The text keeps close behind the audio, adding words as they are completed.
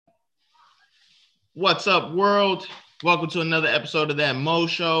What's up, world? Welcome to another episode of That Mo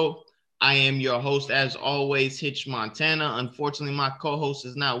Show. I am your host, as always, Hitch Montana. Unfortunately, my co-host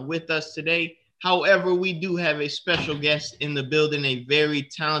is not with us today. However, we do have a special guest in the building, a very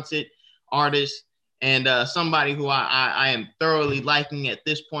talented artist, and somebody who I am thoroughly liking at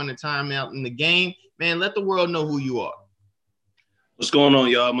this point in time out in the game. Man, let the world know who you are. What's going on,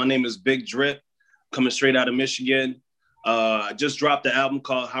 y'all? My name is Big Drip, coming straight out of Michigan. I just dropped the album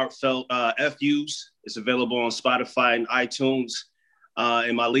called Heartfelt FUs. It's available on Spotify and iTunes.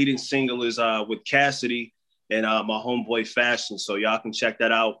 And my leading single is with Cassidy and my homeboy Fashion. So y'all can check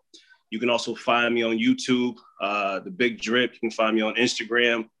that out. You can also find me on YouTube, The Big Drip. You can find me on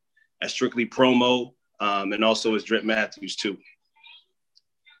Instagram at Strictly Promo, and also as Drip Matthews too.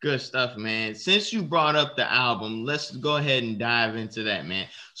 Good stuff, man. Since you brought up the album, let's go ahead and dive into that, man.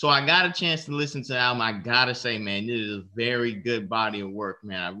 So I got a chance to listen to the album. I gotta say, man, this is a very good body of work,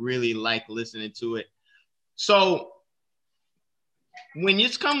 man. I really like listening to it. So when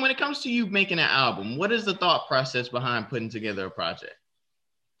it comes to you making an album, what is the thought process behind putting together a project?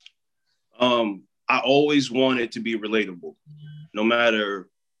 I always want it to be relatable, no matter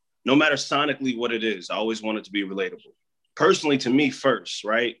sonically what it is. I always want it to be relatable. Personally, to me first,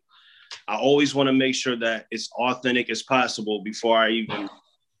 right? I always want to make sure that it's authentic as possible before I even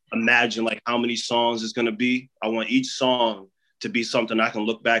imagine like how many songs it's going to be. I want each song to be something I can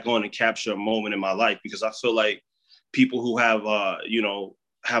look back on and capture a moment in my life, because I feel like people who have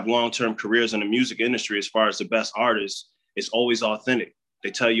have long-term careers in the music industry, as far as the best artists, it's always authentic.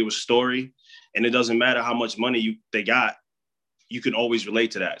 They tell you a story, and it doesn't matter how much money they got, you can always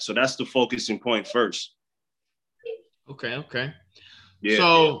relate to that. So that's the focusing point first. Okay. Yeah.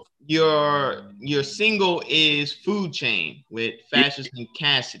 So your single is Food Chain with Yeah. Fascist and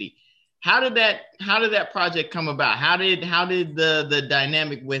Cassidy. How did that project come about? How did the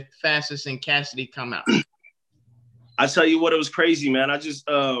dynamic with Fascist and Cassidy come out? I tell you what, it was crazy, man. I just,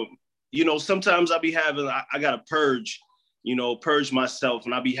 sometimes I got to purge myself.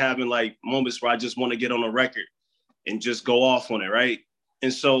 And I be having like moments where I just want to get on a record and just go off on it, right?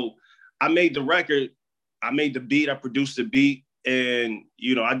 And so I made the record, I made the beat, I produced the beat, and,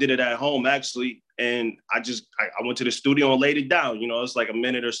 I did it at home actually. And I went to the studio and laid it down. It's like a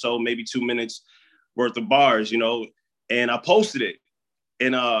minute or so, maybe 2 minutes worth of bars, and I posted it.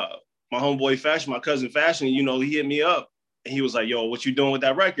 And my homeboy Fashion, my cousin Fashion, he hit me up and he was like, yo, what you doing with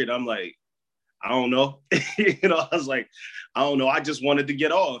that record? I'm like, I don't know. I was like, I don't know. I just wanted to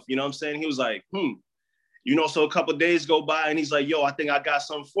get off. You know what I'm saying? He was like, so a couple of days go by and he's like, yo, I think I got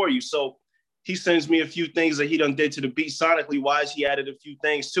something for you. So he sends me a few things that he done did to the beat sonically wise. He added a few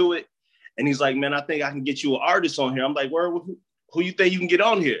things to it. And he's like, man, I think I can get you an artist on here. I'm like, who you think you can get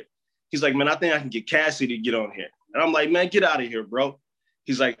on here? He's like, man, I think I can get Cassidy to get on here. And I'm like, man, get out of here, bro.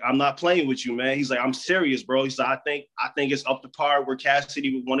 He's like, I'm not playing with you, man. He's like, I'm serious, bro. He's like, I think it's up to par where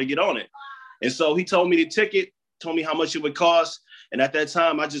Cassidy would want to get on it. And so he told me the ticket, told me how much it would cost. And at that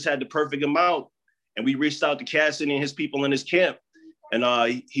time, I just had the perfect amount. And we reached out to Cassidy and his people in his camp.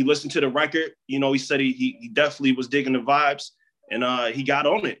 And he listened to the record. He said he definitely was digging the vibes. And he got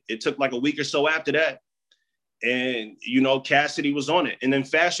on it. It took like a week or so after that. And, Cassidy was on it. And then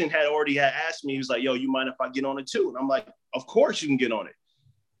Fashion had asked me, he was like, yo, you mind if I get on it too? And I'm like, of course you can get on it.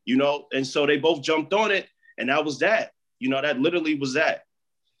 And so they both jumped on it. And that was that. That literally was that.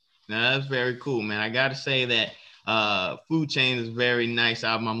 Now, that's very cool, man. I gotta say that Food Chain is a very nice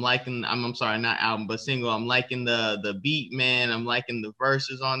album. I'm sorry, not album, but single. I'm liking the beat, man. I'm liking the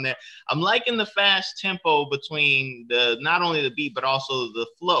verses on there. I'm liking the fast tempo between the not only the beat but also the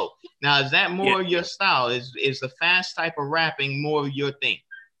flow. Now, is that more your style? Is the fast type of rapping more your thing?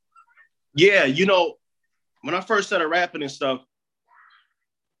 Yeah, when I first started rapping and stuff,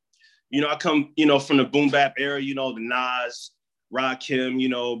 I come, from the boom bap era, the Nas,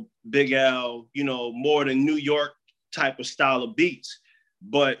 Rakim, Big L, more than New York type of style of beats.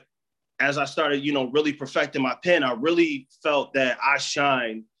 But as I started, really perfecting my pen, I really felt that I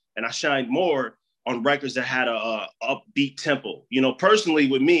shined more on records that had a upbeat tempo. Personally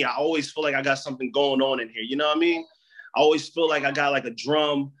with me, I always feel like I got something going on in here. You know what I mean? I always feel like I got like a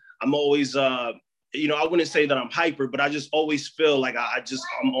drum. I'm always, I wouldn't say that I'm hyper, but I just always feel like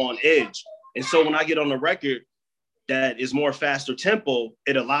I'm on edge. And so when I get on the record that is more faster tempo,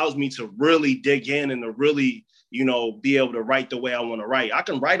 it allows me to really dig in and to really, be able to write the way I want to write. I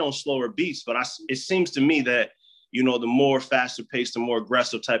can write on slower beats, but it seems to me that, the more faster paced, the more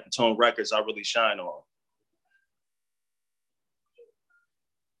aggressive type of tone records I really shine on.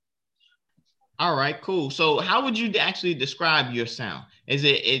 All right, cool. So how would you actually describe your sound? Is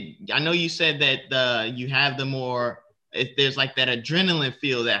it I know you said that you have the more if there's like that adrenaline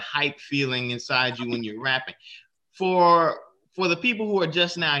feel, that hype feeling inside you when you're rapping. For the people who are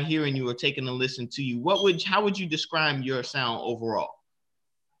just now hearing you or taking a listen to you, how would you describe your sound overall?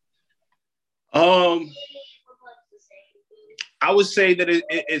 I would say that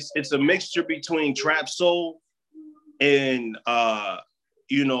it's a mixture between trap soul and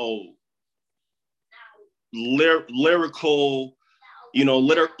lyrical,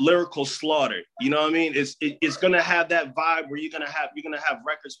 lyrical slaughter. You know what I mean? It's gonna have that vibe where you're gonna have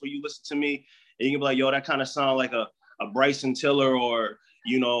records where you listen to me and you can be like, yo, that kind of sound like a Bryson Tiller or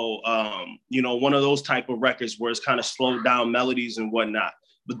one of those type of records where it's kind of slowed down melodies and whatnot.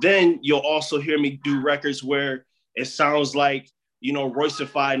 But then you'll also hear me do records where it sounds like, Royce da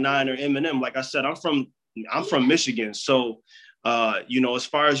 5'9" or Eminem. Like I said, I'm from Michigan. So, as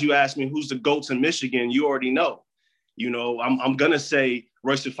far as you ask me who's the GOATs in Michigan, you already know. I'm going to say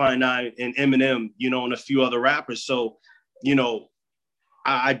Royce da 5'9" and Eminem, and a few other rappers. So,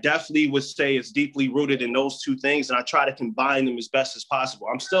 I definitely would say it's deeply rooted in those two things. And I try to combine them as best as possible.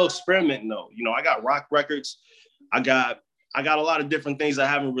 I'm still experimenting though. I got rock records. I got a lot of different things I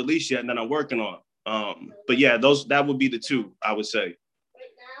haven't released yet and that I'm working on. But yeah, that would be the two, I would say.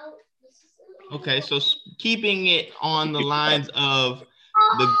 Okay, so keeping it on the lines of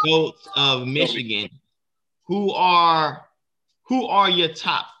the GOATs of Michigan, who are your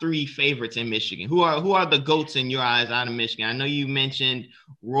top three favorites in Michigan? Who are the GOATs in your eyes out of Michigan? I know you mentioned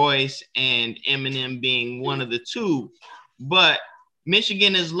Royce and Eminem being one of the two, but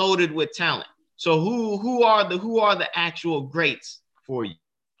Michigan is loaded with talent. So who are the actual greats for you?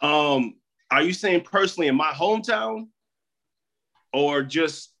 Are you saying personally in my hometown or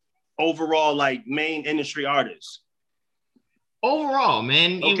just overall, like main industry artists? Overall,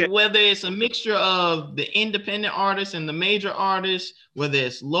 man, okay. Whether it's a mixture of the independent artists and the major artists, whether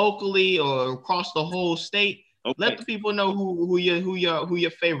it's locally or across the whole state, let the people know who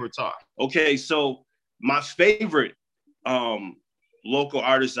your favorites are. Okay, so my favorite local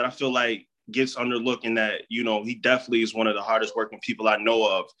artist that I feel like gets underlooked and that, he definitely is one of the hardest working people I know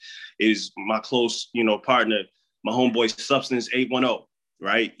of is my close, partner, my homeboy Substance 810,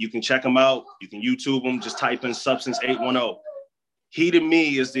 right? You can check him out. You can YouTube him. Just type in Substance 810. He to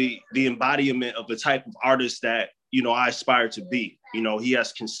me is the embodiment of the type of artist that, I aspire to be. He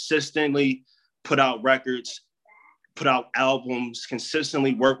has consistently put out records, put out albums,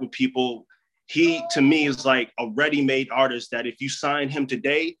 consistently worked with people. He to me is like a ready-made artist that if you sign him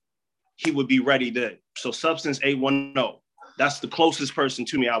today, he would be ready then. So Substance 810, that's the closest person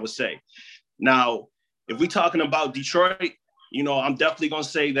to me, I would say. Now, if we're talking about Detroit, I'm definitely going to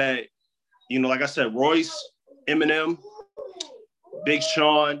say that, like I said, Royce, Eminem, Big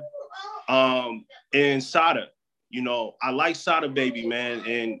Sean, and Sada. I like Sada Baby, man.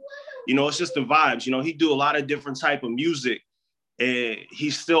 And, it's just the vibes. He do a lot of different type of music and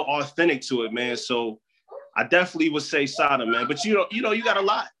he's still authentic to it, man. So I definitely would say Sada, man. But you got a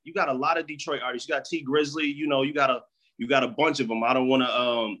lot. You got a lot of Detroit artists. You got T Grizzly. You got a bunch of them. I don't want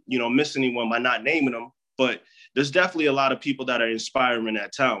to miss anyone by not naming them. But there's definitely a lot of people that are inspiring in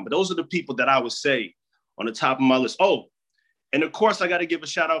that town. But those are the people that I would say on the top of my list. Oh, and of course I got to give a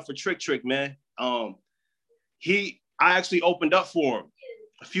shout out for Trick, man. I actually opened up for him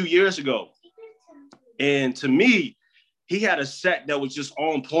a few years ago, and to me, he had a set that was just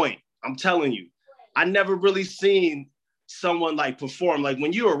on point. I'm telling you. I never really seen someone like perform. Like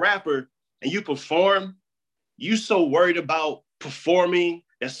when you're a rapper and you perform, you so worried about performing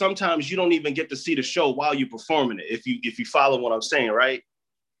that sometimes you don't even get to see the show while you're performing it. If you follow what I'm saying, right?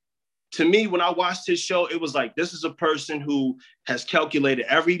 To me, when I watched his show, it was like, this is a person who has calculated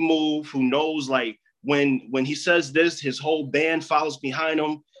every move, who knows like when he says this, his whole band follows behind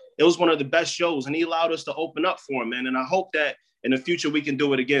him. It was one of the best shows and he allowed us to open up for him, man. And I hope that in the future, we can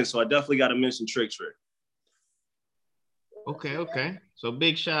do it again. So I definitely got to mention Trick. Okay. So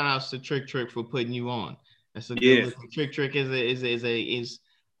big shout outs to Trick for putting you on. That's a good listen. Trick is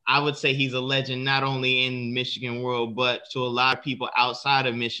I would say he's a legend not only in Michigan world but to a lot of people outside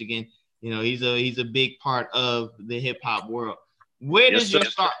of Michigan. He's a big part of the hip hop world. Where does your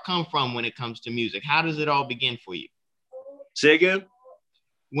start come from when it comes to music? How does it all begin for you? Say again.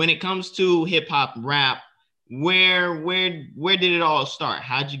 When it comes to hip hop, rap. Where did it all start?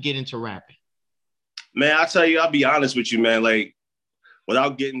 How'd you get into rapping? Man, I tell you, I'll be honest with you, man. Like,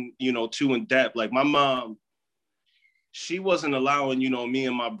 without getting, too in depth, like my mom, she wasn't allowing, me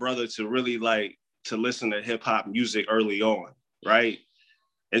and my brother to really to listen to hip hop music early on, right?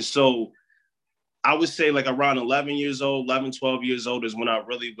 And so I would say like around 11 years old, 11, 12 years old is when I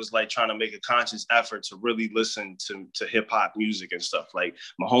really was like trying to make a conscious effort to really listen to hip hop music and stuff. Like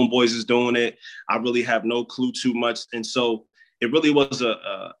my homeboys is doing it. I really have no clue too much. And so it really was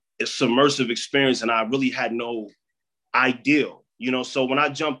a submersive experience, and I really had no idea, So when I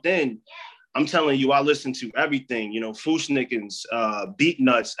jumped in, I'm telling you, I listened to everything, Fushnikins, Beat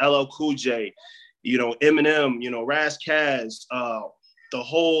Nuts, LL Cool J, Eminem, Ras Kass, the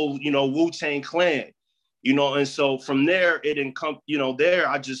whole, Wu-Tang Clan, and so from there, it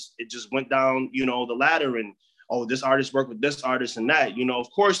just went down, the ladder, and, oh, this artist worked with this artist and that,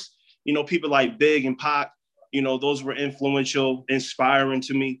 of course, people like Big and Pac, those were influential, inspiring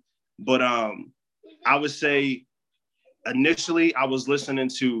to me. But I would say initially I was listening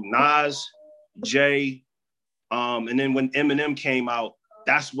to Nas, Jay, and then when Eminem came out,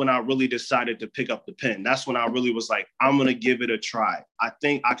 that's when I really decided to pick up the pen. That's when I really was like, I'm gonna give it a try. I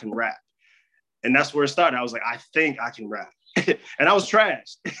think I can rap. And that's where it started. I was like, I think I can rap. And I was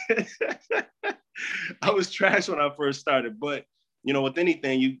trash. I was trash when I first started. But with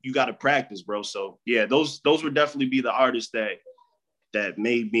anything, you gotta practice, bro. So yeah, those would definitely be the artists that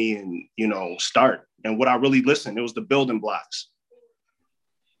made me and start. And what I really listened, it was the building blocks.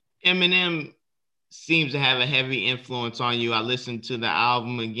 Eminem seems to have a heavy influence on you. I listened to the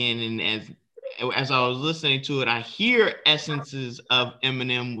album again, and as I was listening to it, I hear essences of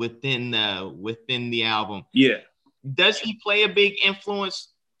Eminem within the album. Yeah. Does he play a big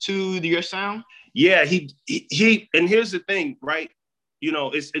influence to your sound? Yeah, he and here's the thing, right?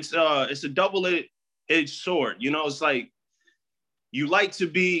 It's a double-edged sword. It's like you like to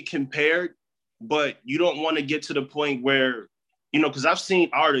be compared, but you don't want to get to the point where, because I've seen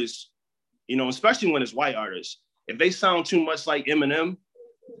artists, especially when it's white artists, if they sound too much like Eminem,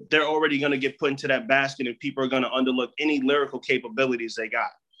 they're already going to get put into that basket, and people are going to underlook any lyrical capabilities they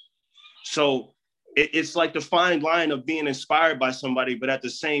got. So it's like the fine line of being inspired by somebody, but at the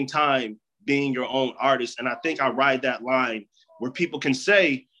same time, being your own artist. And I think I ride that line where people can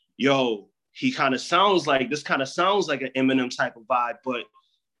say, yo, this kind of sounds like an Eminem type of vibe, but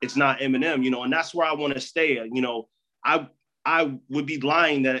it's not Eminem, and that's where I want to stay. I would be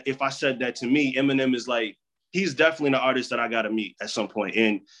lying that if I said that. To me, Eminem is like, he's definitely the artist that I got to meet at some point.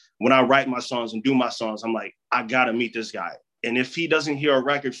 And when I write my songs and do my songs, I'm like, I got to meet this guy. And if he doesn't hear a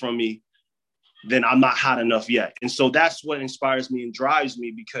record from me, then I'm not hot enough yet. And so that's what inspires me and drives me,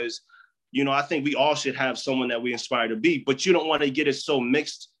 because, I think we all should have someone that we aspire to be, but you don't want to get it so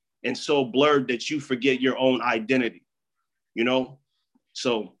mixed and so blurred that you forget your own identity,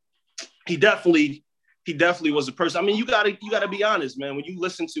 So he definitely was a person. I mean, you gotta be honest, man. When you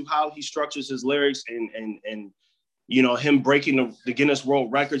listen to how he structures his lyrics and him breaking the Guinness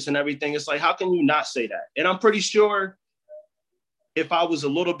World Records and everything, it's like, how can you not say that? And I'm pretty sure if I was a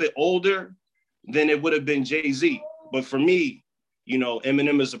little bit older, then it would have been Jay-Z. But for me,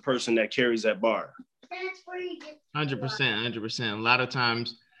 Eminem is a person that carries that bar. 100%. A lot of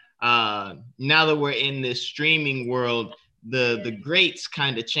times, now that we're in this streaming world, the greats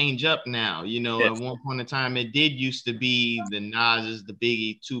kind of change up now. Yes. At one point in time, it did used to be the Nas's, the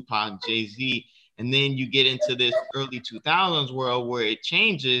Biggie, Tupac, Jay-Z. And then you get into this early 2000s world where it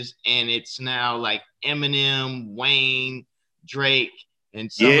changes, and it's now like Eminem, Wayne, Drake,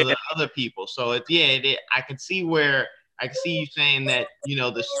 and some of the other people. So I can see you saying that,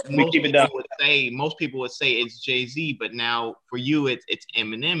 most people would say it's Jay-Z, but now for you, it's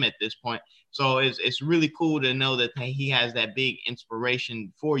Eminem at this point. So it's really cool to know that he has that big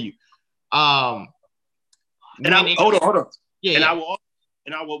inspiration for you. Hold on. Yeah. I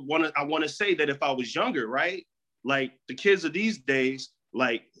want to say that if I was younger, right? Like the kids of these days,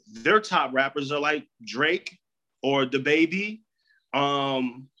 like their top rappers are like Drake or DaBaby, or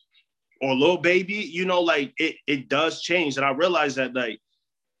Lil Baby, like it does change. And I realize that like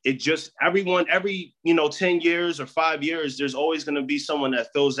it just every 10 years or 5 years, there's always going to be someone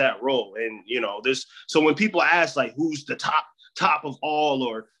that fills that role. And, so when people ask like, who's the top of all,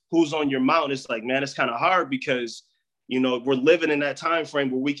 or who's on your mountain, it's like, man, it's kind of hard because, we're living in that time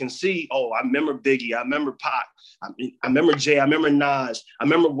frame where we can see, oh, I remember Biggie, I remember Pac, I remember Jay, I remember Nas, I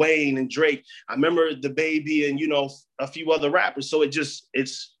remember Wayne and Drake, I remember DaBaby and, a few other rappers. So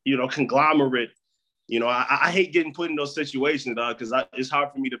it's conglomerate. I hate getting put in those situations, because it's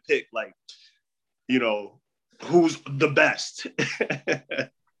hard for me to pick, like, who's the best.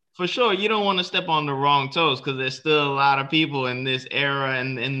 For sure, you don't want to step on the wrong toes, because there's still a lot of people in this era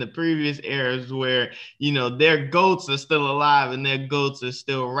and in the previous eras where, their goats are still alive and their goats are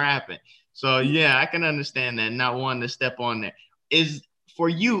still rapping. So, yeah, I can understand that, not wanting to step on there. for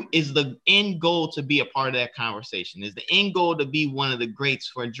you, is the end goal to be a part of that conversation? Is the end goal to be one of the greats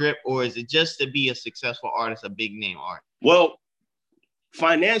for Drip, or is it just to be a successful artist, a big name artist? Well,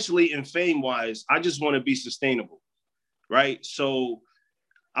 financially and fame-wise, I just want to be sustainable, right? So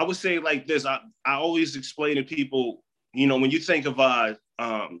I would say like this, I always explain to people, you know, when you think of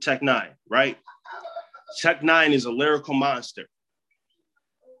Tech N9ne, right? Tech N9ne is a lyrical monster.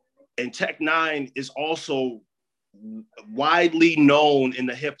 And Tech N9ne is also widely known in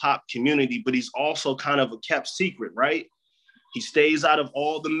the hip hop community, but he's also kind of a kept secret, right? He stays out of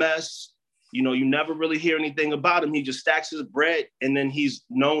all the mess. You know, you never really hear anything about him. He just stacks his bread, and then he's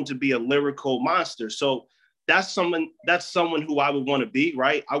known to be a lyrical monster. So that's someone who I would want to be,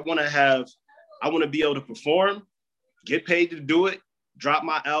 right? I want to be able to perform, get paid to do it, drop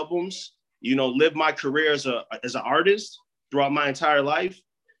my albums, you know, live my career as an artist throughout my entire life.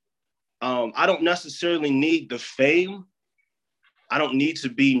 I don't necessarily need the fame. I don't need to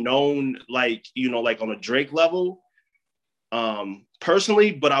be known like, you know, like on a Drake level,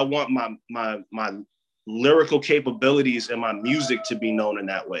 personally, but I want my lyrical capabilities and my music to be known in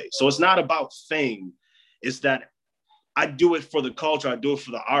that way. So it's not about fame. It's that I do it for the culture. I do it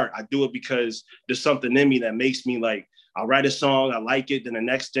for the art. I do it because there's something in me that makes me like, I'll write a song, I like it, then the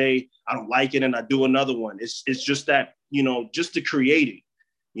next day I don't like it and I do another one. It's just that, you know, just to create it.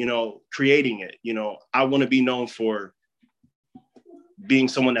 You know, creating it, you know, I want to be known for being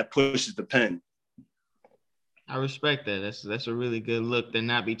someone that pushes the pen. I respect that. That's a really good look, to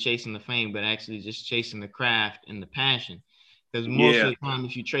not be chasing the fame, but actually just chasing the craft and the passion. Because most of the time,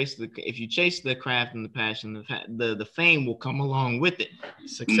 if you chase the craft and the passion, the fame will come along with it.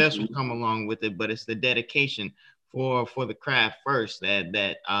 Success will come along with it, but it's the dedication for the craft first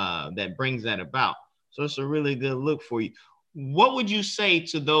that brings that about. So it's a really good look for you. What would you say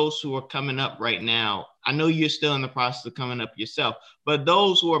to those who are coming up right now? I know you're still in the process of coming up yourself, but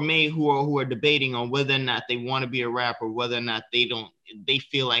those who are debating on whether or not they want to be a rapper, whether or not they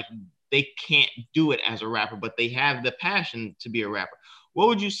feel like they can't do it as a rapper, but they have the passion to be a rapper. What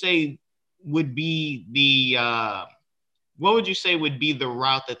would you say would be the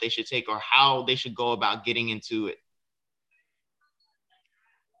route that they should take, or how they should go about getting into it?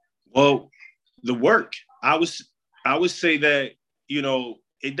 Well, the work. I would say that, you know,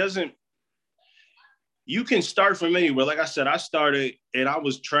 you can start from anywhere. Like I said, I started and I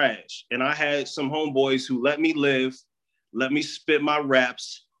was trash. And I had some homeboys who let me live, let me spit my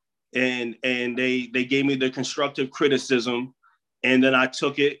raps, and they gave me the constructive criticism. And then I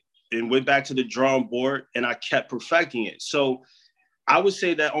took it and went back to the drawing board and I kept perfecting it. So I would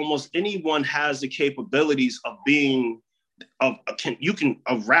say that almost anyone has the capabilities of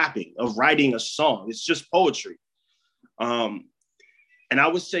rapping, of writing a song. It's just poetry. And I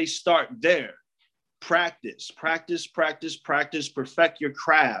would say start there. Practice, perfect your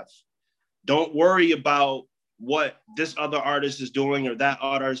craft. Don't worry about what this other artist is doing or that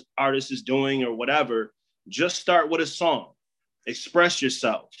artist is doing or whatever. Just start with a song. Express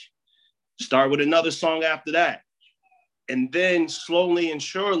yourself. Start with another song after that. And then slowly and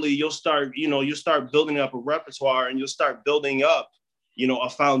surely you'll start building up a repertoire, and you'll start building up, you know, a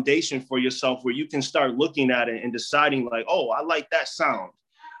foundation for yourself where you can start looking at it and deciding like, oh, I like that sound.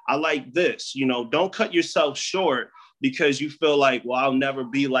 I like this. You know, don't cut yourself short because you feel like, well, I'll never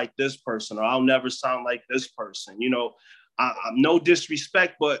be like this person, or I'll never sound like this person. You know, I'm no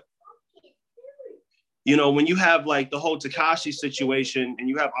disrespect, but, you know, when you have like the whole Tekashi situation and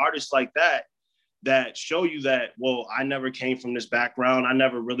you have artists like that show you that, well, I never came from this background. I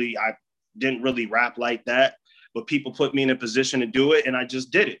didn't really rap like that, but people put me in a position to do it and I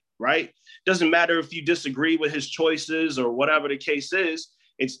just did it, right? Doesn't matter if you disagree with his choices or whatever the case is.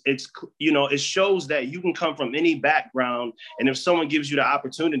 It's you know, it shows that you can come from any background, and if someone gives you the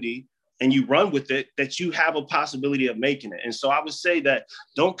opportunity and you run with it, that you have a possibility of making it. And so I would say that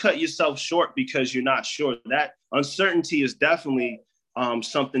don't cut yourself short because you're not sure. That uncertainty is definitely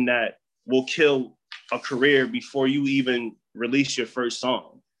something that will kill a career before you even release your first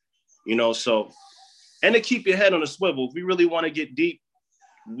song, you know? So, and to keep your head on a swivel, if we really want to get deep,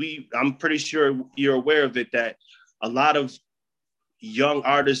 I'm pretty sure you're aware of it, that a lot of young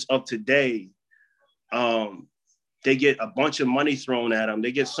artists of today, they get a bunch of money thrown at them.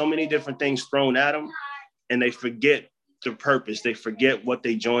 They get so many different things thrown at them, and they forget the purpose. They forget what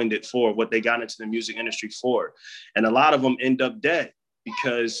they joined it for, what they got into the music industry for. And a lot of them end up dead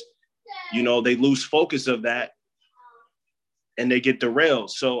because, you know, they lose focus of that and they get derailed.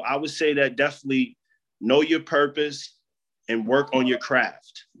 So I would say that definitely know your purpose and work on your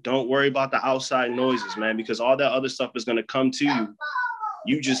craft. Don't worry about the outside noises, man, because all that other stuff is going to come to you.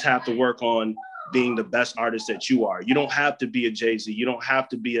 You just have to work on being the best artist that you are. You don't have to be a Jay-Z. You don't have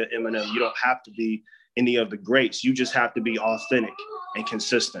to be an Eminem. You don't have to be any of the greats. You just have to be authentic and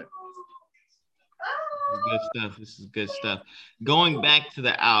consistent. Good stuff. This is good stuff. Going back to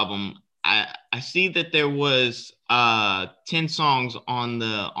the album, I see that there was 10 songs on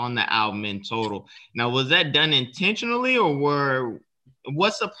the album in total. Now, was that done intentionally, or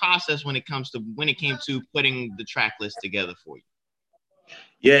what's the process when it came to putting the track list together for you?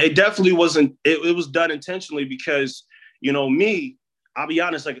 Yeah, it definitely wasn't. It was done intentionally because, me, I'll be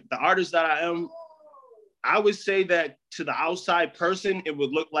honest, like the artist that I am, I would say that to the outside person, it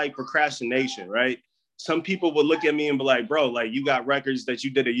would look like procrastination, right? Some people would look at me and be like, bro, like you got records that you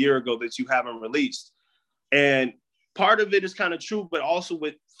did a year ago that you haven't released. And part of it is kind of true, but also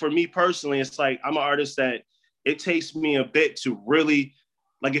for me personally, it's like I'm an artist that it takes me a bit to really,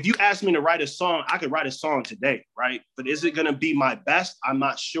 like if you ask me to write a song, I could write a song today, right? But is it gonna be my best? I'm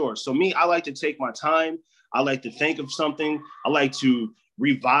not sure. So me, I like to take my time. I like to think of something. I like to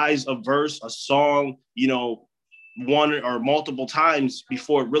revise a verse, a song, one or multiple times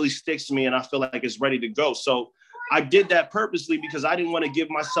before it really sticks to me and I feel like it's ready to go. So I did that purposely because I didn't want to give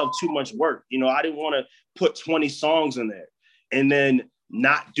myself too much work. I didn't want to put 20 songs in there and then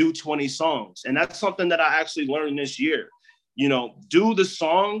not do 20 songs. And that's something that I actually learned this year. Do the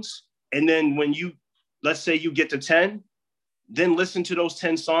songs. And then when let's say you get to 10, then listen to those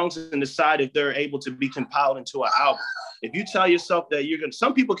 10 songs and decide if they're able to be compiled into an album. If you tell yourself that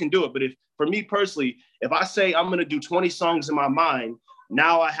some people can do it, but for me personally, if I say I'm going to do 20 songs in my mind,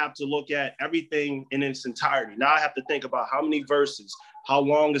 now I have to look at everything in its entirety. Now I have to think about how many verses, how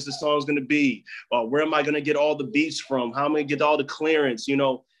long is the song going to be? Where am I going to get all the beats from? How am I going to get all the clearance,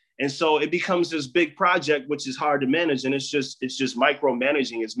 And so it becomes this big project, which is hard to manage. And it's just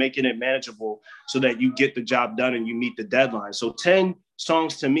micromanaging. It's making it manageable so that you get the job done and you meet the deadline. So 10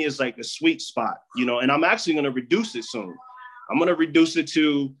 songs to me is like a sweet spot, and I'm actually going to reduce it soon. I'm going to reduce it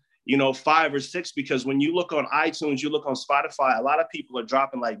to, 5 or 6, because when you look on iTunes, you look on Spotify, a lot of people are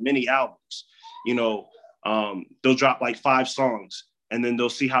dropping like mini albums, they'll drop like 5 songs and then they'll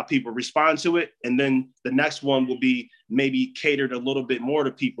see how people respond to it. And then the next one will be maybe catered a little bit more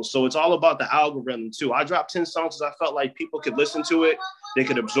to people. So it's all about the algorithm too. I dropped 10 songs because I felt like people could listen to it, they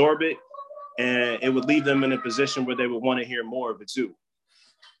could absorb it, and it would leave them in a position where they would want to hear more of it too.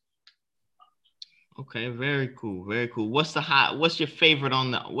 Okay, very cool, very cool. What's your favorite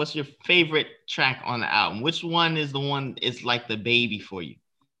track on the album? Which one is the one is like the baby for you?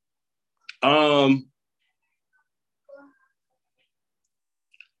 I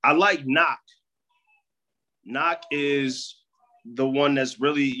like Knock. Knock is the one that's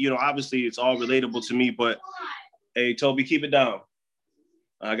really, obviously it's all relatable to me, but hey, Toby, keep it down.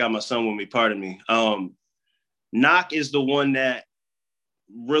 I got my son with me, pardon me. Knock is the one that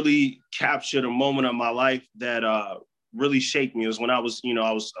really captured a moment of my life that really shaped me. It was when I was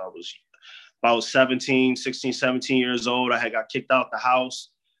about 16, 17 years old. I got kicked out the house.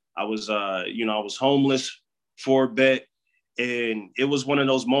 I was homeless for a bit. And it was one of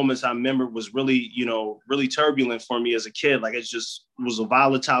those moments I remember was really, really turbulent for me as a kid. Like it was a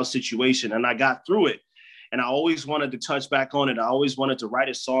volatile situation and I got through it. And I always wanted to touch back on it. I always wanted to write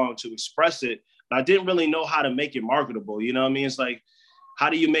a song to express it, but I didn't really know how to make it marketable. You know what I mean? It's like, how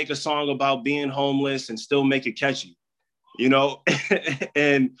do you make a song about being homeless and still make it catchy?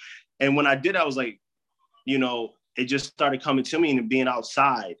 And when I did, I was like, it just started coming to me and being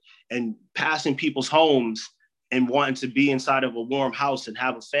outside and passing people's homes and wanting to be inside of a warm house and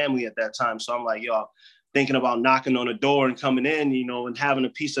have a family at that time. So I'm like, thinking about knocking on the door and coming in, and having a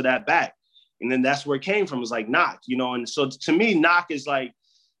piece of that back. And then that's where it came from. It was like Knock, and so to me, Knock is like,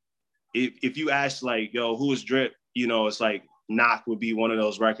 if you ask like, who is Drip, it's like Knock would be one of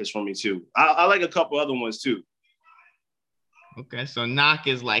those records for me too. I like a couple other ones too. Okay, so Knock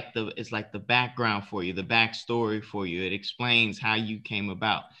is like the background for you, the backstory for you. It explains how you came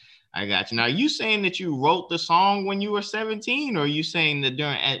about. I got you. Now, are you saying that you wrote the song when you were 17, or are you saying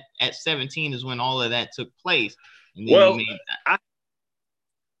that at 17 is when all of that took place? And then you made that?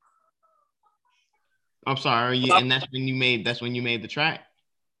 I'm sorry. And that's when you made the track?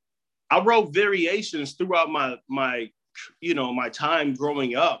 I wrote variations throughout my my time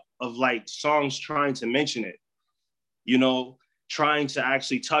growing up of like songs trying to mention it, trying to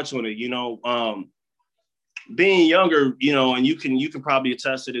actually touch on it, being younger, and you can probably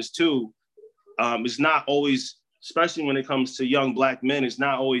attest to this too. It's not always, especially when it comes to young Black men, it's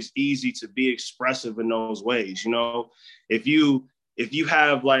not always easy to be expressive in those ways. If you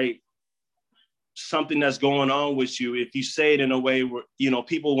have like something that's going on with you, if you say it in a way where,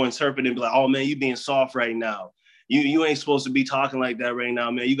 people will interpret it and be like, oh man, you being soft right now. you ain't supposed to be talking like that right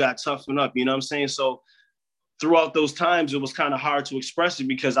now, man. You got to toughen up. You know what I'm saying? So throughout those times, it was kind of hard to express it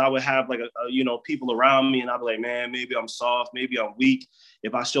because I would have like people around me, and I'd be like, man, maybe I'm soft, maybe I'm weak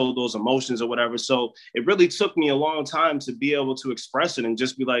if I show those emotions or whatever. So it really took me a long time to be able to express it and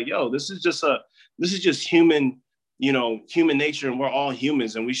just be like, yo, this is just human, human nature, and we're all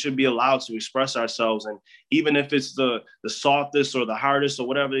humans, and we should be allowed to express ourselves. And even if it's the softest or the hardest or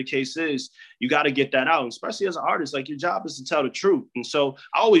whatever the case is, you got to get that out. And especially as an artist, like, your job is to tell the truth. And so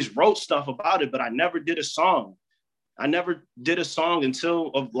I always wrote stuff about it, but I never did a song. I never did a song until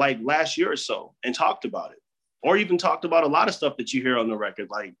of like last year or so, and talked about it, or even talked about a lot of stuff that you hear on the record.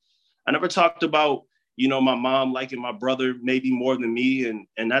 Like, I never talked about, my mom liking my brother maybe more than me.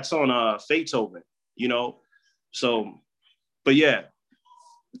 And that's on Beethoven, So, but yeah,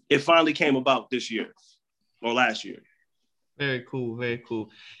 it finally came about this year or last year. Very cool. Very cool.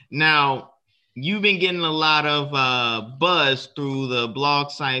 Now, you've been getting a lot of buzz through the blog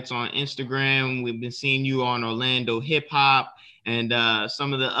sites on Instagram. We've been seeing you on Orlando Hip Hop and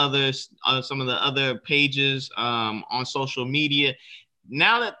some of the other pages on social media.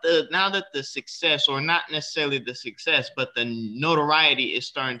 Now that the success, or not necessarily the success, but the notoriety is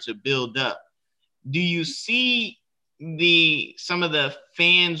starting to build up, do you see some of the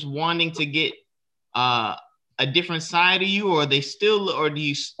fans wanting to get a different side of you, or do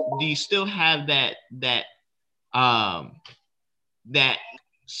you still have that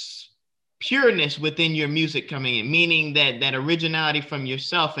pureness within your music coming in, meaning that originality from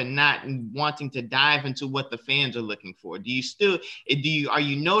yourself and not wanting to dive into what the fans are looking for? Are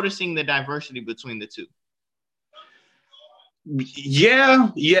you noticing the diversity between the two?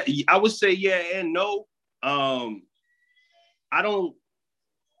 Yeah, I would say yeah and no. I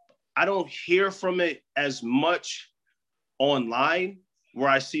don't hear from it as much online, where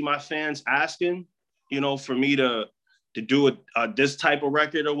I see my fans asking, for me to do this type of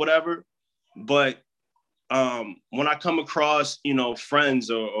record or whatever. But when I come across,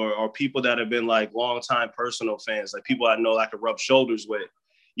 friends or people that have been like longtime personal fans, like people I know I could rub shoulders with,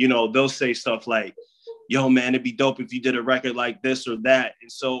 they'll say stuff like, yo, man, it'd be dope if you did a record like this or that.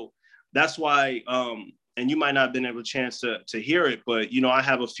 And so that's why, and you might not have been able a chance to hear it, but, I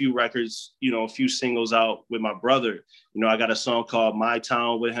have a few records, a few singles out with my brother. I got a song called My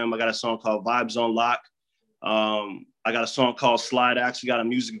Town with him. I got a song called Vibes on Lock. I got a song called Slide. I actually got a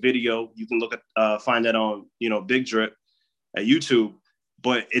music video. You can find that on, Big Drip at YouTube.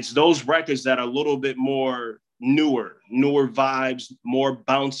 But it's those records that are a little bit more newer vibes, more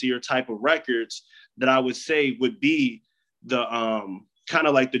bouncier type of records that I would say would be the kind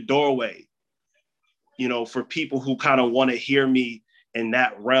of like the doorway, for people who kind of want to hear me in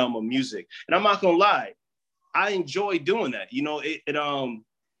that realm of music. And I'm not gonna lie, I enjoy doing that.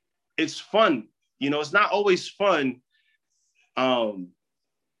 It's fun. It's not always fun, trying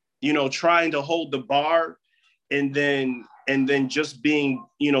to hold the bar and then just being,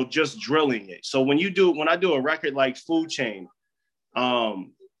 just drilling it. So when I do a record like Food Chain,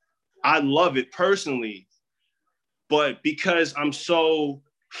 I love it personally, but because I'm so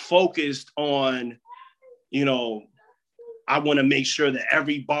focused on, I want to make sure that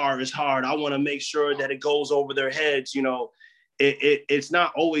every bar is hard. I want to make sure that it goes over their heads. It's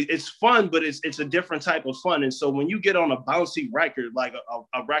not always, it's fun, but it's a different type of fun. And so when you get on a bouncy record, like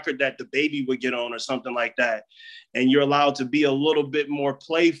a record that the Baby would get on or something like that, and you're allowed to be a little bit more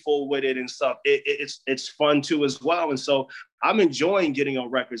playful with it and stuff, it's fun too as well. And so I'm enjoying getting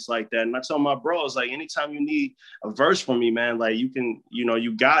on records like that. And I tell my bros, like, anytime you need a verse from me, man, like, you can,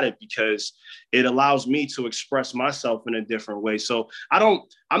 you got it, because it allows me to express myself in a different way. So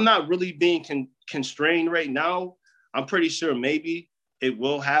I'm not really being constrained right now. I'm pretty sure maybe it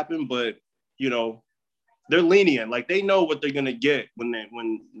will happen, but, they're lenient. Like, they know what they're going to get when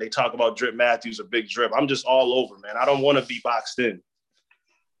they talk about Drip Matthews or Big Drip. I'm just all over, man. I don't want to be boxed in.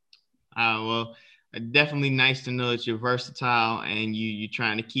 Well, definitely nice to know that you're versatile and you're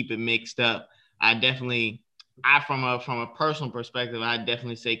trying to keep it mixed up. From a personal perspective, I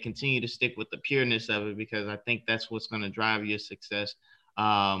definitely say continue to stick with the pureness of it, because I think that's what's going to drive your success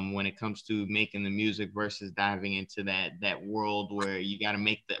when it comes to making the music, versus diving into that world where you got to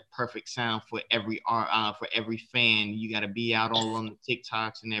make the perfect sound for every art, for every fan. You got to be out all on the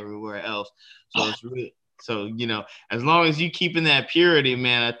TikToks and everywhere else. So it's really, as long as you keeping that purity,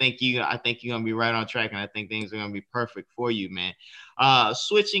 man, I think you're gonna be right on track, and I think things are gonna be perfect for you, man.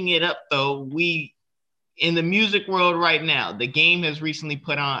 Switching it up though, in the music world right now, the Game has recently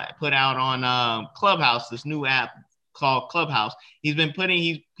put out on Clubhouse, this new app called Clubhouse. He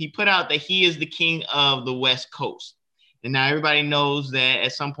put out that he is the king of the West Coast. And now everybody knows that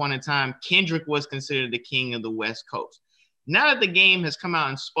at some point in time, Kendrick was considered the king of the West Coast. Now that the game has come out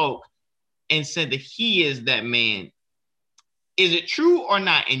and spoke and said that he is that man, is it true or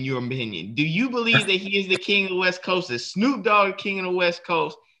not in your opinion? Do you believe that he is the king of the West Coast? Is Snoop Dogg king of the West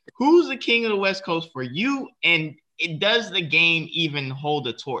Coast? Who's the king of the West Coast for you? And does the game even hold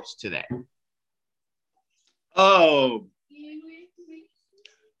a torch to that? Oh,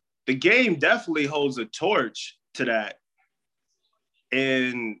 the game definitely holds a torch to that.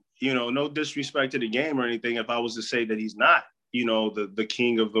 And, you know, no disrespect to the game or anything if I was to say that he's not, you know, the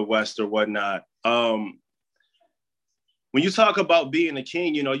king of the West or whatnot. When you talk about being a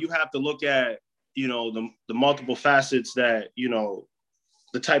king, you know, you have to look at, you know, the multiple facets that, you know,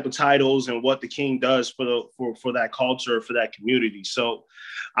 the type of titles and what the king does for that culture, for that community. So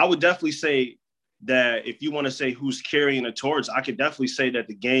I would definitely say that if you want to say who's carrying the torch, I could definitely say that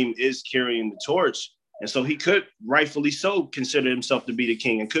the game is carrying the torch. And so he could rightfully so consider himself to be the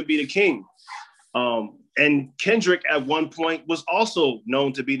king and could be the king. And Kendrick at one point was also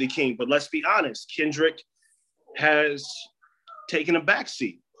known to be the king, but let's be honest, Kendrick has taken a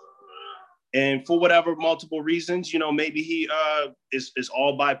backseat. And for whatever multiple reasons, you know, maybe he is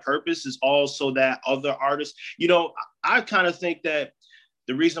all by purpose, is all so that other artists, you know, I kind of think that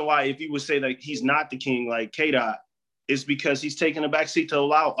the reason why, if you would say that he's not the king like K-Dot, is because he's taking a backseat to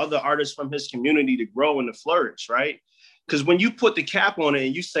allow other artists from his community to grow and to flourish, right? Because when you put the cap on it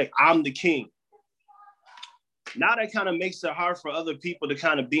and you say, I'm the king, now that kind of makes it hard for other people to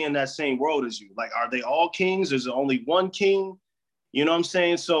kind of be in that same world as you. Like, are they all kings? Is there only one king? You know what I'm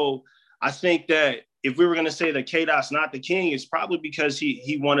saying? So I think that if we were going to say that K-Dot's not the king, it's probably because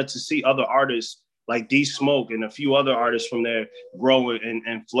he wanted to see other artists like D Smoke and a few other artists from there grow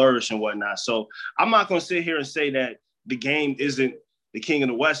and flourish and whatnot. So I'm not going to sit here and say that the game isn't the king of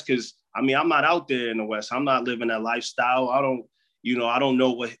the West, because I mean, I'm not out there in the West. I'm not living that lifestyle. I don't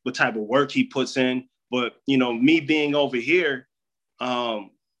know what type of work he puts in. But, you know, me being over here, of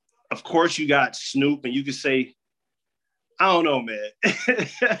course you got Snoop, and you could say, I don't know, man.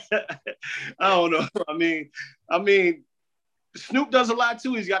 I don't know. I mean, Snoop does a lot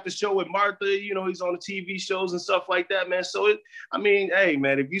too. He's got the show with Martha, you know, he's on the TV shows and stuff like that, man. So hey,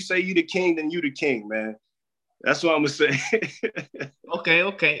 man, if you say you the king, then you the king, man. That's what I'm gonna say.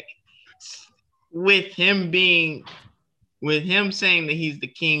 Okay. With him saying that he's the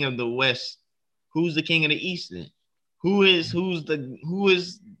king of the West, who's the king of the East then? Who is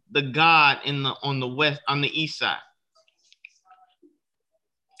the god on the West, on the East side?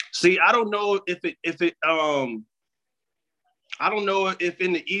 See, I don't know if I don't know if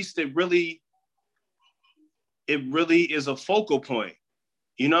in the East it really is a focal point.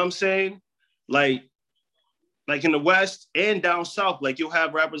 You know what I'm saying? Like in the West and down South, like you'll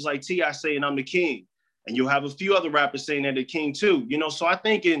have rappers like T.I. saying I'm the king, and you'll have a few other rappers saying they're the king too. You know, so I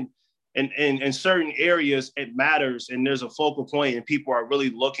think in certain areas it matters, and there's a focal point, and people are really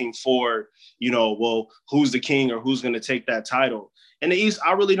looking for, you know, well, who's the king or who's going to take that title. In the East,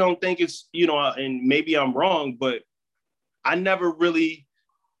 I really don't think it's, you know, and maybe I'm wrong, but I never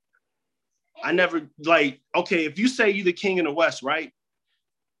like, okay, if you say you're the king in the West, right?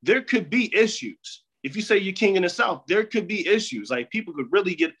 There could be issues. If you say you're king in the South, there could be issues. Like people could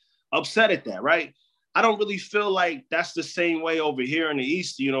really get upset at that, right? I don't really feel like that's the same way over here in the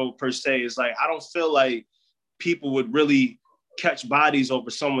East, you know, per se. It's like, I don't feel like people would really catch bodies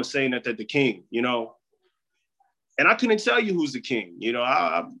over someone saying that they're the king, you know? And I couldn't tell you who's the king, you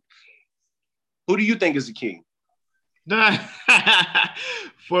know? Who do you think is the king?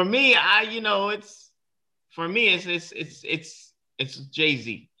 For me, it's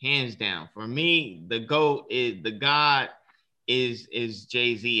Jay-Z, hands down. For me, the GOAT is the God is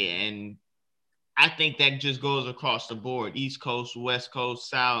Jay-Z, and I think that just goes across the board, East Coast, West Coast,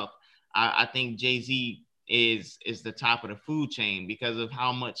 South. I think Jay-Z is the top of the food chain because of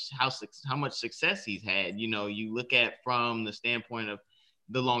how much success he's had. You know, you look at from the standpoint of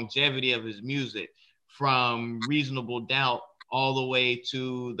the longevity of his music, from Reasonable Doubt all the way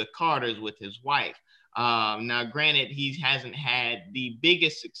to the Carters with his wife. Now, granted, he hasn't had the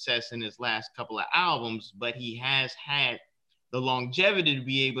biggest success in his last couple of albums, but he has had the longevity to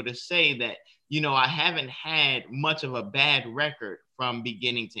be able to say that, you know, I haven't had much of a bad record from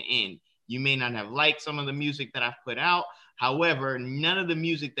beginning to end. You may not have liked some of the music that I've put out. However, none of the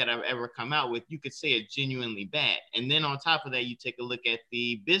music that I've ever come out with, you could say is genuinely bad. And then on top of that, you take a look at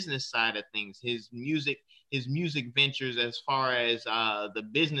the business side of things, his music ventures as far as the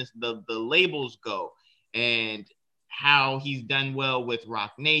business, the labels go, and how he's done well with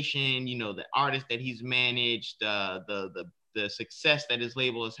Roc Nation, you know, the artists that he's managed, the success that his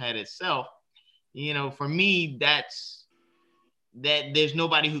label has had itself. You know, for me, that's that there's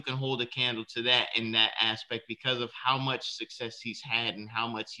nobody who can hold a candle to that in that aspect because of how much success he's had and how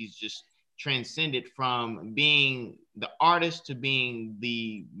much he's just transcended from being the artist to being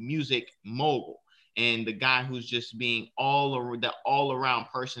the music mogul and the guy who's just being the all around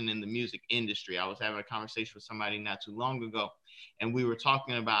person in the music industry. I was having a conversation with somebody not too long ago, and we were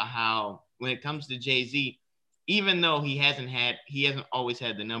talking about how when it comes to Jay-Z, even though he hasn't always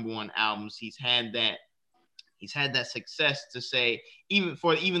had the number one albums, he's had that success to say,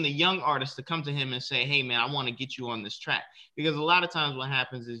 even the young artists to come to him and say, hey man, I want to get you on this track. Because a lot of times what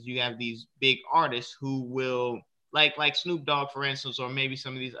happens is you have these big artists who will, like Snoop Dogg, for instance, or maybe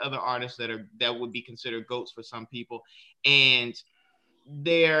some of these other artists that would be considered GOATs for some people. And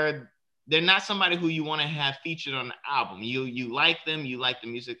they're not somebody who you want to have featured on the album. You like them, you like the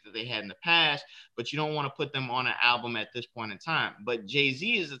music that they had in the past, but you don't want to put them on an album at this point in time. But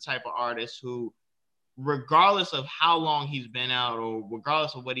Jay-Z is the type of artist who, regardless of how long he's been out or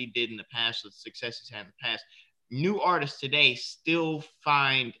regardless of what he did in the past, the success he's had in the past, new artists today still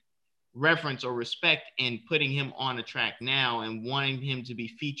find reference or respect in putting him on a track now and wanting him to be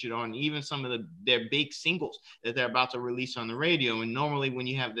featured on even some of their big singles that they're about to release on the radio. And normally when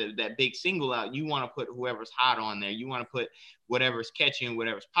you have that big single out, you want to put whoever's hot on there. You want to put whatever's catchy and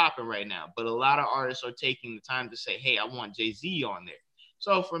whatever's popping right now. But a lot of artists are taking the time to say, hey, I want Jay-Z on there.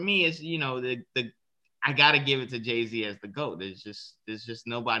 So for me, it's, I got to give it to Jay-Z as the GOAT. There's just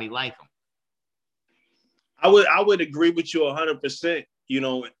nobody like him. I would agree with you 100%,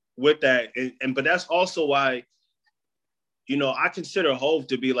 with that. But that's also why, I consider Hov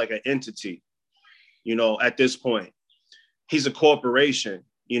to be like an entity, at this point. He's a corporation,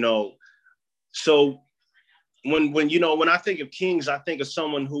 So when I think of kings, I think of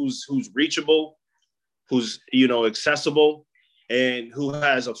someone who's reachable, who's, accessible, and who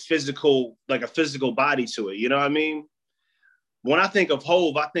has a physical body to it. You know what I mean? When I think of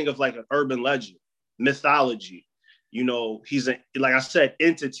Hov, I think of like an urban legend, mythology. He's like I said,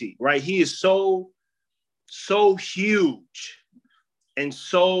 entity, right? He is so huge, and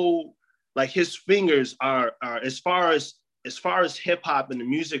so like his fingers are as far as hip hop and the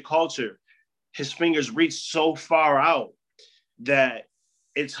music culture, his fingers reach so far out that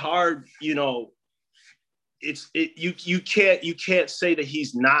it's hard, you can't say that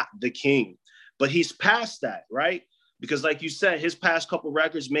he's not the king, but he's past that, right? Because like you said, his past couple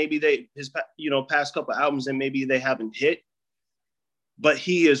records, past couple albums, and maybe they haven't hit, but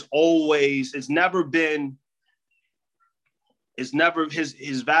his value has never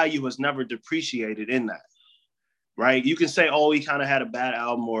depreciated in that, right? You can say, oh, he kind of had a bad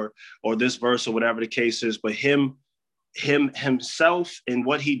album or this verse or whatever the case is, but himself and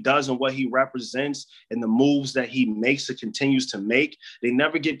what he does and what he represents and the moves that he makes and continues to make, they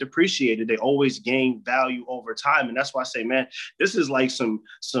never get depreciated. They always gain value over time. And that's why I say, man, this is like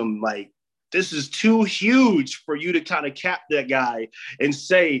this is too huge for you to kind of cap that guy and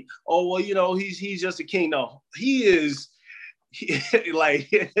say, oh, well, he's just a king. No, he is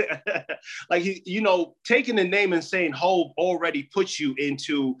taking the name and saying Hov already puts you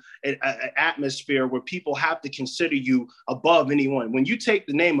into an atmosphere where people have to consider you above anyone. When you take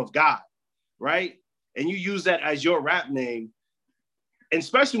the name of God, right, and you use that as your rap name, and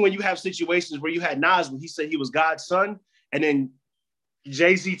especially when you have situations where you had Nas when he said he was God's son, and then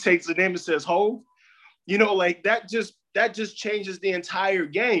Jay-Z takes the name and says Hov, that just changes the entire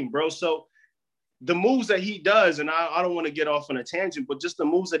game, bro. So the moves that he does, and I don't want to get off on a tangent, but just the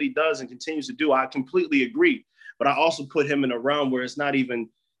moves that he does and continues to do, I completely agree. But I also put him in a realm where it's not even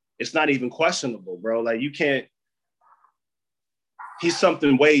questionable, bro. Like he's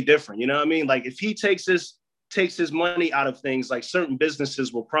something way different. You know what I mean? Like if he takes his money out of things, like certain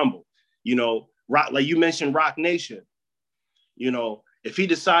businesses will crumble. Rock, like you mentioned, Rock Nation. If he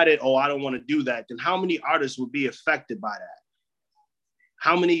decided, oh, I don't want to do that, then how many artists would be affected by that?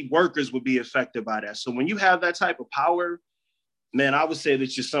 How many workers would be affected by that? So when you have that type of power, man, I would say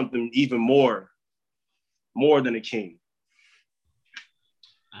that you're something even more than a king.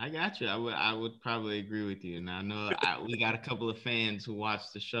 I got you. I would probably agree with you. And I know we got a couple of fans who watch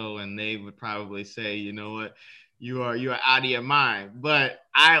the show, and they would probably say, you know what, you are out of your mind. But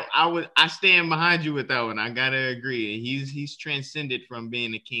I stand behind you with that one. I gotta agree. He's transcended from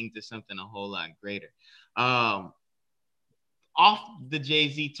being a king to something a whole lot greater. Off the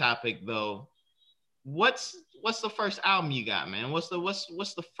Jay-Z topic though, what's the first album you got, man? What's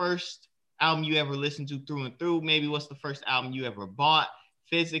the first album you ever listened to through and through? Maybe what's the first album you ever bought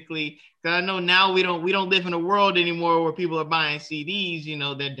physically? Because I know now we don't live in a world anymore where people are buying CDs.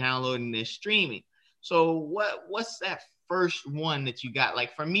 They're downloading, they're streaming. So what's that first one that you got?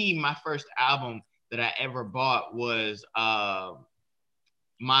 Like for me, my first album that I ever bought was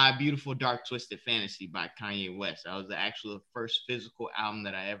My Beautiful Dark Twisted Fantasy by Kanye West. That was the actual first physical album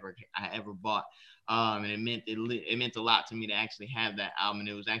that I ever bought. And it meant a lot to me to actually have that album. And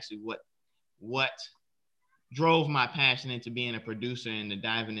it was actually what drove my passion into being a producer and to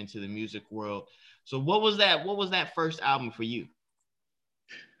diving into the music world. So what was that first album for you?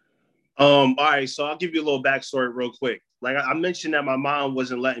 All right, so I'll give you a little backstory real quick. Like I mentioned that my mom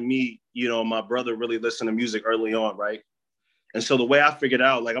wasn't letting me, my brother really listen to music early on, right? And so the way I figured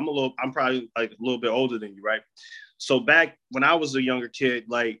out, like I'm probably like a little bit older than you, right? So back when I was a younger kid,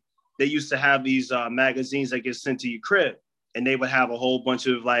 like they used to have these magazines that get sent to your crib, and they would have a whole bunch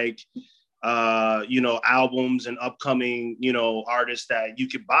of like, albums and upcoming, artists that you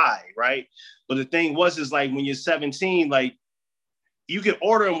could buy, right? But the thing is like when you're 17, like you can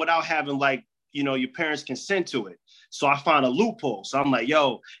order them without having like, your parents consent to it. So I found a loophole. So I'm like,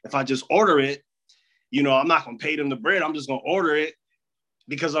 yo, if I just order it, I'm not going to pay them the bread. I'm just going to order it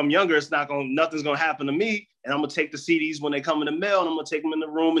because I'm younger. Nothing's going to happen to me. And I'm going to take the CDs when they come in the mail and I'm going to take them in the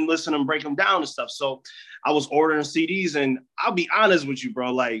room and listen and break them down and stuff. So I was ordering CDs, and I'll be honest with you,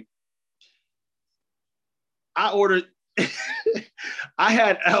 bro. Like I ordered, I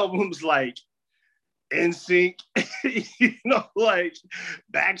had albums like NSYNC, like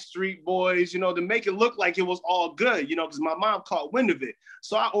Backstreet Boys, to make it look like it was all good, because my mom caught wind of it.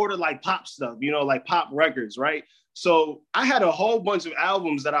 So I ordered like pop stuff, like pop records, right? So I had a whole bunch of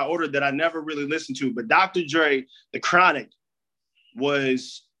albums that I ordered that I never really listened to, but Dr. Dre, The Chronic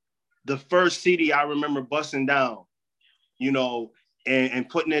was the first CD I remember busting down, and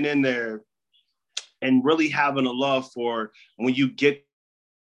putting it in there and really having a love for when you get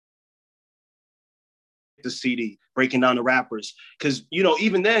the CD, breaking down the rappers. Because,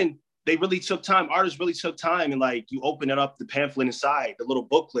 even then, artists really took time, and like you open it up, the pamphlet inside, the little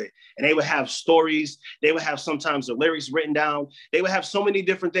booklet, and they would have stories. They would have sometimes the lyrics written down. They would have so many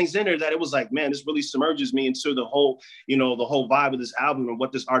different things in there that it was like, man, this really submerges me into the whole vibe of this album and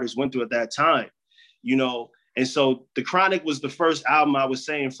what this artist went through at that time, And so The Chronic was the first album I was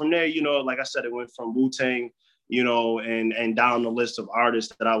saying. From there, like I said, it went from Wu-Tang, and down the list of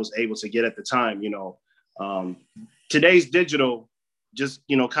artists that I was able to get at the time, Today's digital, just,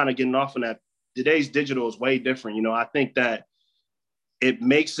 kind of getting off on that, today's digital is way different. I think that it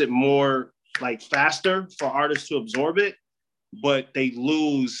makes it more like faster for artists to absorb it, but they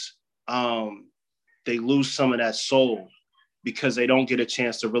lose some of that soul because they don't get a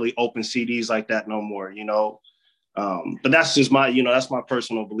chance to really open CDs like that no more, but that's just that's my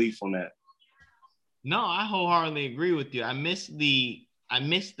personal belief on that. No, I wholeheartedly agree with you. I miss the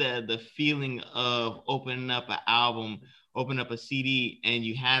feeling of opening up an album, open up a CD, and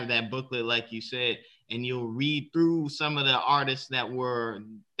you have that booklet, like you said, and you'll read through some of the artists that were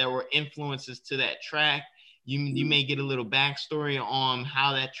influences to that track. You may get a little backstory on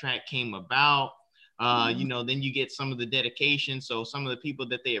how that track came about. Then you get some of the dedication. So some of the people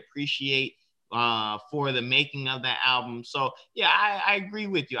that they appreciate for the making of that album. So yeah, I agree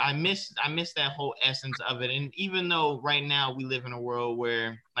with you. I miss that whole essence of it. And even though right now we live in a world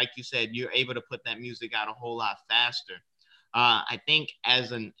where, like you said, you're able to put that music out a whole lot faster, I think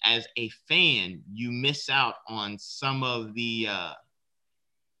as a fan, you miss out on some of the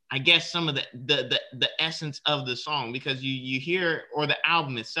I guess some of the essence of the song, because you hear, or the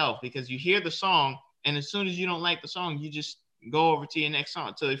album itself, because you hear the song, and as soon as you don't like the song, you just go over to your next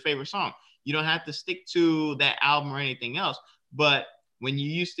song, to your favorite song. You don't have to stick to that album or anything else. But when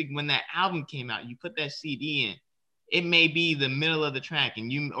that album came out, you put that CD in, it may be the middle of the track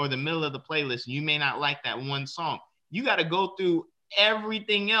or the middle of the playlist, and you may not like that one song. You got to go through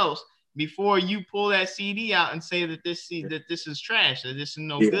everything else before you pull that CD out and say that this is trash, that this is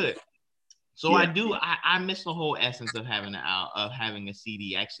no good. So yeah. I miss the whole essence of having a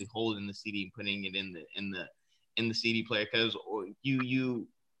CD, actually holding the CD and putting it in the CD player, because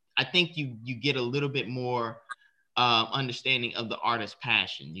I think you get a little bit more understanding of the artist's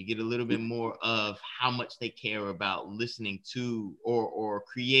passion. You get a little bit more of how much they care about listening to or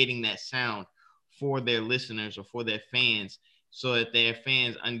creating that sound for their listeners or for their fans, so that their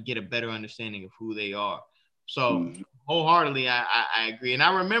fans get a better understanding of who they are. So wholeheartedly, I agree. And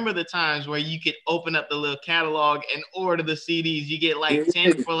I remember the times where you could open up the little catalog and order the CDs. You get like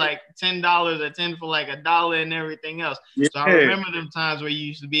 10 for like $10 or 10 for like $1 and everything else. Yeah. So I remember them times where you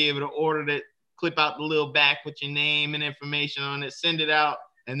used to be able to order it, clip out the little back with your name and information on it, send it out.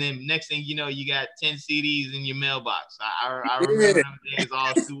 And then next thing you know, you got 10 CDs in your mailbox. I remember them days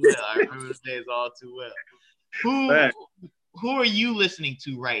all too well. who are you listening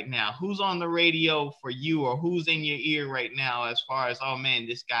to right now? Who's on the radio for you, or who's in your ear right now as far as, oh man,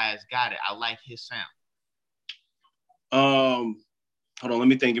 this guy has got it, I like his sound? Hold on, let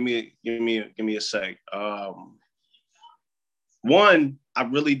me think. Give me a sec. One, I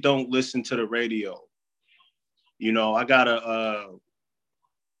really don't listen to the radio. You know, I got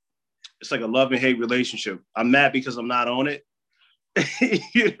it's like a love and hate relationship. I'm mad because I'm not on it.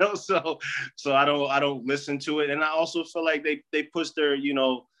 You know, so I don't listen to it. And I also feel like they push their, you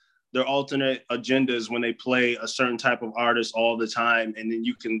know, their alternate agendas when they play a certain type of artist all the time. And then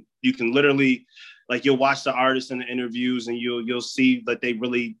you can literally, like, you'll watch the artist in the interviews and you'll see that they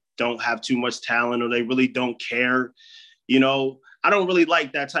really don't have too much talent, or they really don't care. You know, I don't really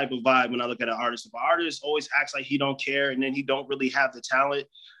like that type of vibe when I look at an artist. If an artist always acts like he don't care and then he don't really have the talent,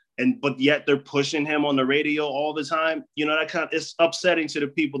 but yet they're pushing him on the radio all the time, you know, it's upsetting to the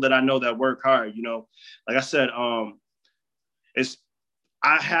people that I know that work hard. You know, like I said,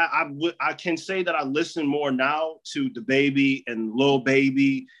 I can say that I listen more now to DaBaby and Lil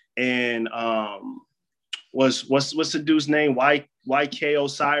Baby and what's the dude's name? YK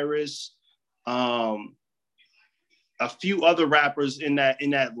Osiris, a few other rappers in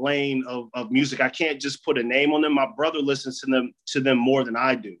that lane of music. I can't just put a name on them. My brother listens to them more than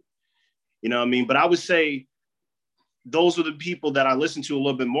I do. You know what I mean? But I would say those are the people that I listen to a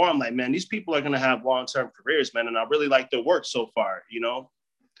little bit more. I'm like, man, these people are going to have long-term careers, man. And I really like their work so far, you know?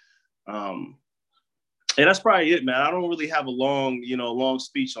 And that's probably it, man. I don't really have a long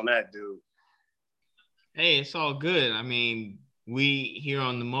speech on that, dude. Hey, it's all good. I mean, we here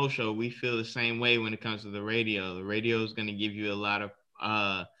on the Mo Show, we feel the same way when it comes to the radio. The radio is going to give you a lot of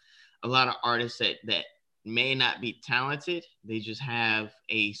artists that may not be talented. They just have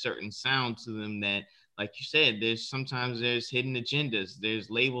a certain sound to them that, like you said, there's hidden agendas. There's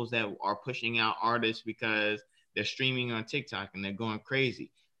labels that are pushing out artists because they're streaming on TikTok and they're going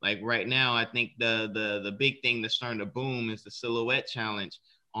crazy. Like right now, I think the big thing that's starting to boom is the Silhouette Challenge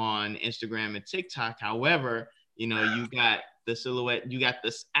on Instagram and TikTok. However, you know, you got the Silhouette, you got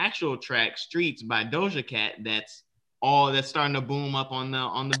this actual track Streets by Doja Cat that's starting to boom up on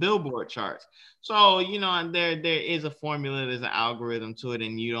the Billboard charts. So, you know, there is a formula, there's an algorithm to it,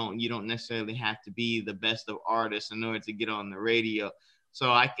 and you don't necessarily have to be the best of artists in order to get on the radio. So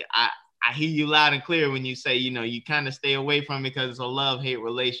I hear you loud and clear when you say, you know, you kind of stay away from it because it's a love-hate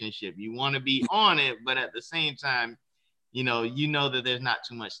relationship. You want to be on it, but at the same time, you know that there's not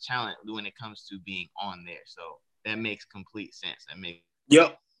too much talent when it comes to being on there. So that makes complete sense.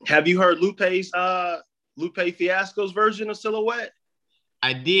 Yep. Have you heard Lupe Fiasco's version of Silhouette?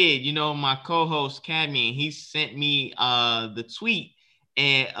 I did. You know, my co-host Cadmian, he sent me the tweet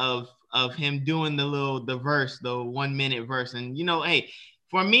of him doing the verse, the 1 minute verse. And you know, hey,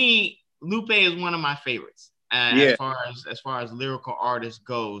 for me, Lupe is one of my favorites as far as lyrical artists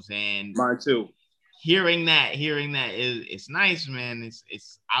goes. And mine too. Hearing that it's nice, man.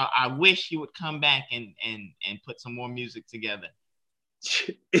 I wish he would come back and put some more music together.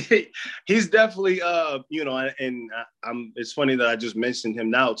 He's definitely you know, and it's funny that I just mentioned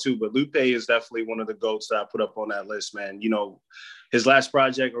him now too, but Lupe is definitely one of the GOATs that I put up on that list, man. You know, his last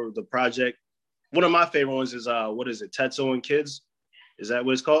project, or the project, one of my favorite ones is what is it, Tetsuo and Kids? Is that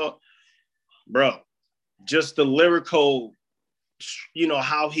what it's called? Bro, just the lyrical, you know,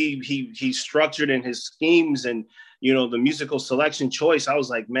 how he structured in his schemes, and you know, the musical selection choice. I was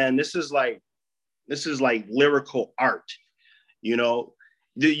like, man, this is like lyrical art. You know,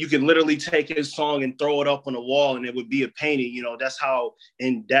 you can literally take his song and throw it up on a wall and it would be a painting. You know, that's how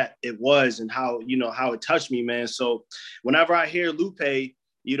in depth it was, and how, you know, how it touched me, man. So whenever I hear Lupe,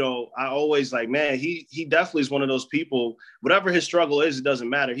 you know, I always like, man, he definitely is one of those people. Whatever his struggle is, it doesn't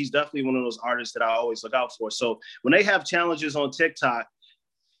matter. He's definitely one of those artists that I always look out for. So when they have challenges on TikTok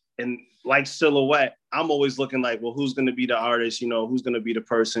and like Silhouette, I'm always looking like, well, who's going to be the artist? You know, who's going to be the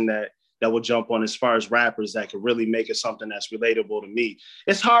person that will jump on, as far as rappers that could really make it something that's relatable to me.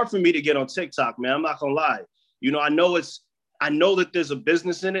 It's hard for me to get on TikTok, man. I'm not going to lie. You know, I know that there's a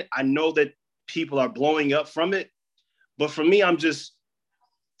business in it. I know that people are blowing up from it. But for me, I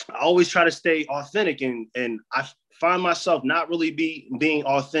always try to stay authentic, and I find myself not really being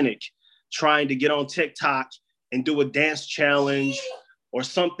authentic, trying to get on TikTok and do a dance challenge or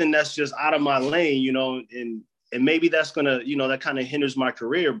something that's just out of my lane, you know, and maybe that's gonna, you know, that kind of hinders my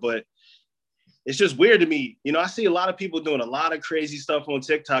career. But it's just weird to me. You know, I see a lot of people doing a lot of crazy stuff on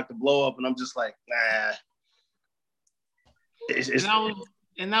TikTok to blow up, and I'm just like, nah.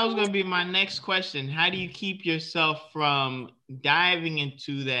 And that was going to be my next question. How do you keep yourself from diving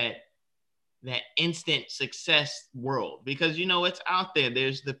into that that instant success world, because you know it's out there.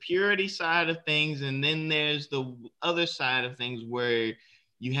 There's the purity side of things, and then there's the other side of things where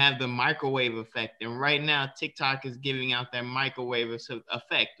you have the microwave effect. And right now TikTok is giving out that microwave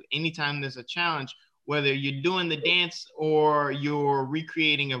effect. Anytime there's a challenge, whether you're doing the dance or you're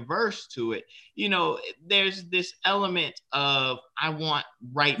recreating a verse to it, you know, there's this element of I want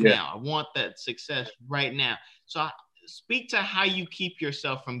right now. I want that success right now. So speak to how you keep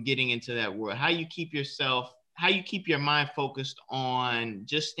yourself from getting into that world, how you keep your mind focused on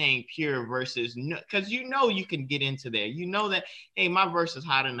just staying pure versus, because you know you can get into there. You know that, hey, my verse is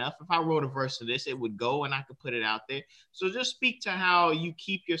hot enough. If I wrote a verse of this, it would go and I could put it out there. So just speak to how you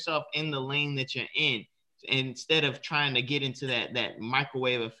keep yourself in the lane that you're in, instead of trying to get into that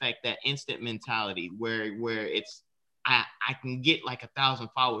microwave effect, that instant mentality where it's I can get like 1,000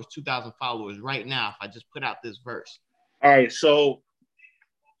 followers, 2,000 followers right now if I just put out this verse. All right. So,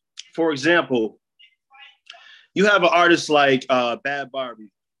 for example, you have an artist like Bhad Bhabie,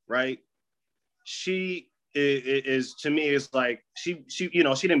 right? She is to me, it's like she you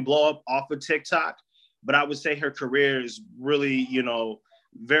know, she didn't blow up off of TikTok, but I would say her career is really, you know,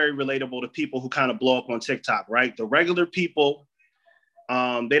 very relatable to people who kind of blow up on TikTok, right? The regular people,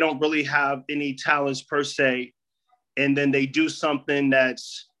 they don't really have any talents per se, and then they do something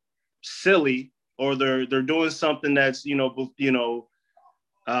that's silly, or they're doing something that's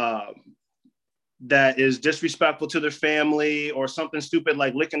that is disrespectful to their family, or something stupid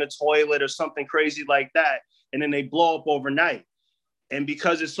like licking a toilet or something crazy like that, and then they blow up overnight. And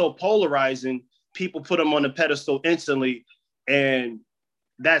because it's so polarizing, people put them on the pedestal instantly, and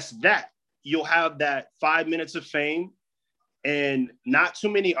that's that. You'll have that 5 minutes of fame, and not too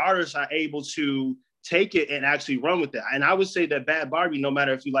many artists are able to take it and actually run with it. And I would say that Bhad Bhabie, no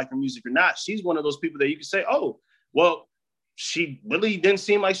matter if you like her music or not, she's one of those people that you can say, oh, well, she really didn't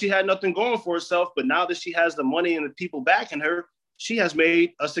seem like she had nothing going for herself, but now that she has the money and the people backing her, she has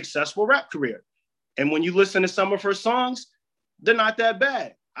made a successful rap career. And when you listen to some of her songs, they're not that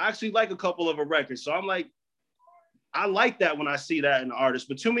bad. I actually like a couple of her records. So I'm like, I like that when I see that in an artist.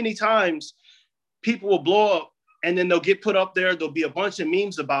 But too many times people will blow up and then they'll get put up there. There'll be a bunch of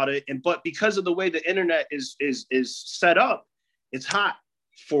memes about it. But because of the way the internet is set up, it's hot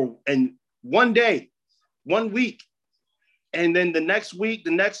for one day, 1 week. And then the next week,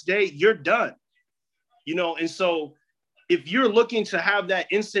 the next day, you're done. You know, and so if you're looking to have that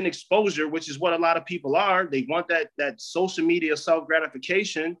instant exposure, which is what a lot of people are, they want that social media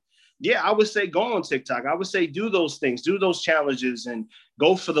self-gratification. Yeah, I would say go on TikTok. I would say do those things, do those challenges, and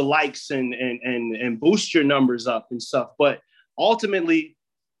go for the likes and boost your numbers up and stuff. But ultimately,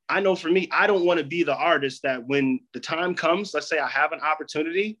 I know for me, I don't want to be the artist that when the time comes, let's say I have an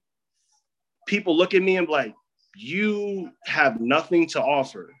opportunity, people look at me and be like, you have nothing to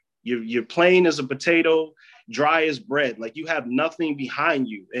offer. You're plain as a potato, dry as bread. Like you have nothing behind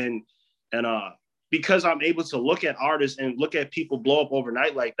you. And because I'm able to look at artists and look at people blow up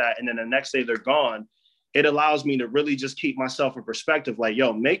overnight like that, and then the next day they're gone, it allows me to really just keep myself in perspective. Like,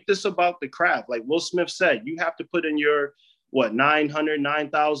 yo, make this about the craft. Like Will Smith said, you have to put in your,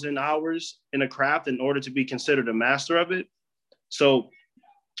 9,000 hours in a craft in order to be considered a master of it. So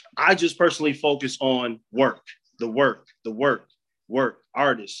I just personally focus on work,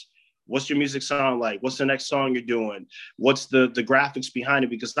 artists. What's your music sound like? What's the next song you're doing? What's the graphics behind it?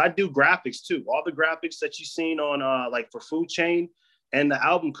 Because I do graphics too. All the graphics that you've seen on like for Food Chain and the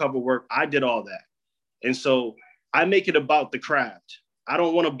album cover work, I did all that. And so I make it about the craft. I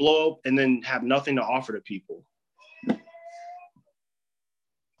don't want to blow up and then have nothing to offer to people.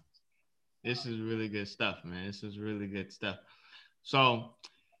 This is really good stuff, man. This is really good stuff. So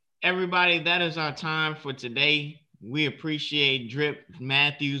everybody, that is our time for today. We appreciate Drip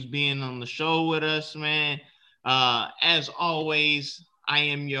Matthews being on the show with us, man. As always, I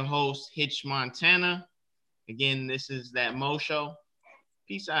am your host, Hitch Montana. Again, this is That Mo Show.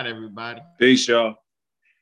 Peace out, everybody. Peace, y'all.